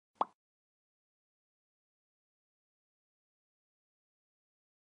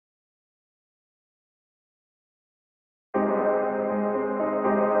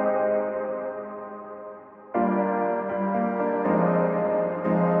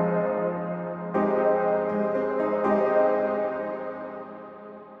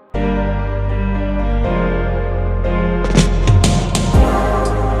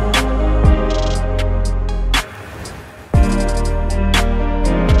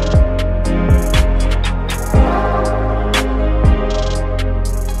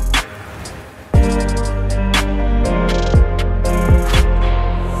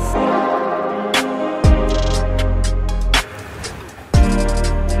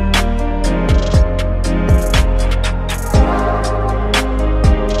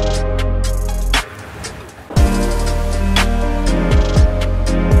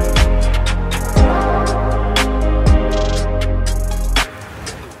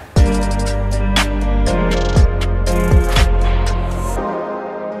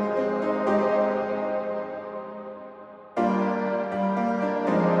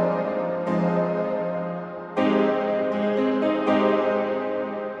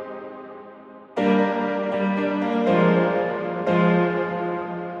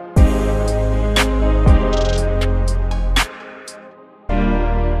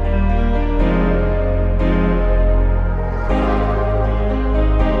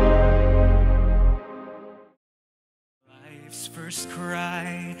first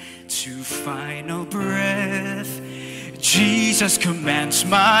cry to final breath, Jesus commands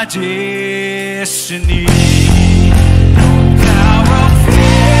my destiny. No power of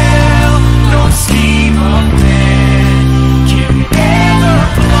hell, no scheme of man can ever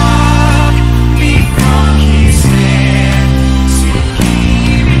block me from his hand. Till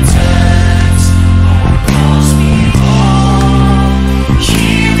he returns or calls me home,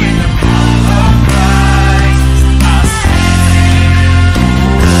 here in the power of Christ I stand.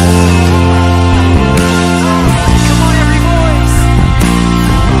 Come on, every voice.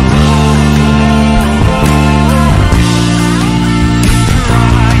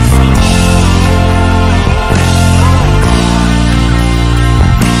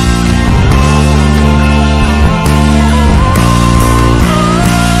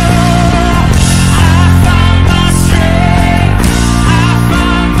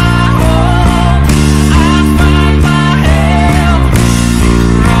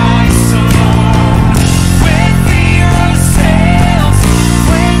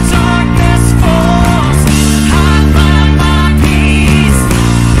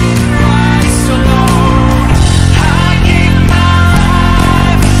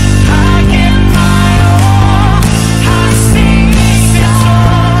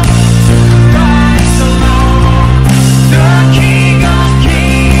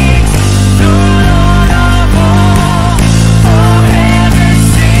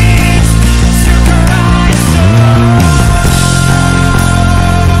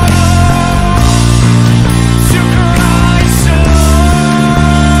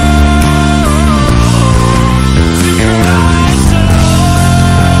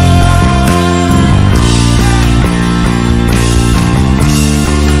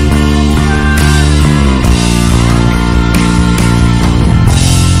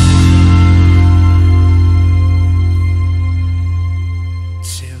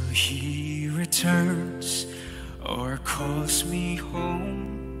 Returns or calls me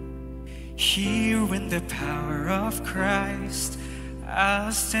home, here in the power of Christ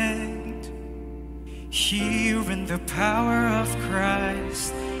I'll stand. Here in the power of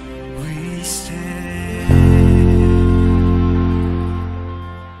Christ we stand.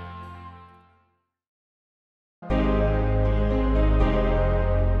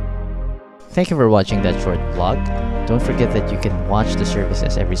 Thank you for watching that short vlog. Don't forget that you can watch the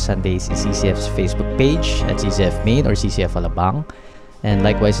services every Sundays in CCF's Facebook page at CCF Main or CCF Alabang, and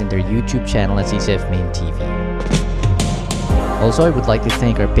likewise in their YouTube channel at CCF Main TV. Also, I would like to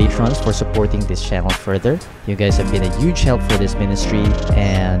thank our patrons for supporting this channel further. You guys have been a huge help for this ministry,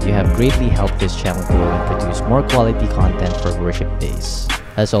 and you have greatly helped this channel grow and produce more quality content for worship days.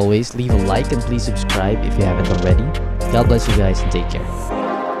 As always, leave a like and please subscribe if you haven't already. God bless you guys and take care.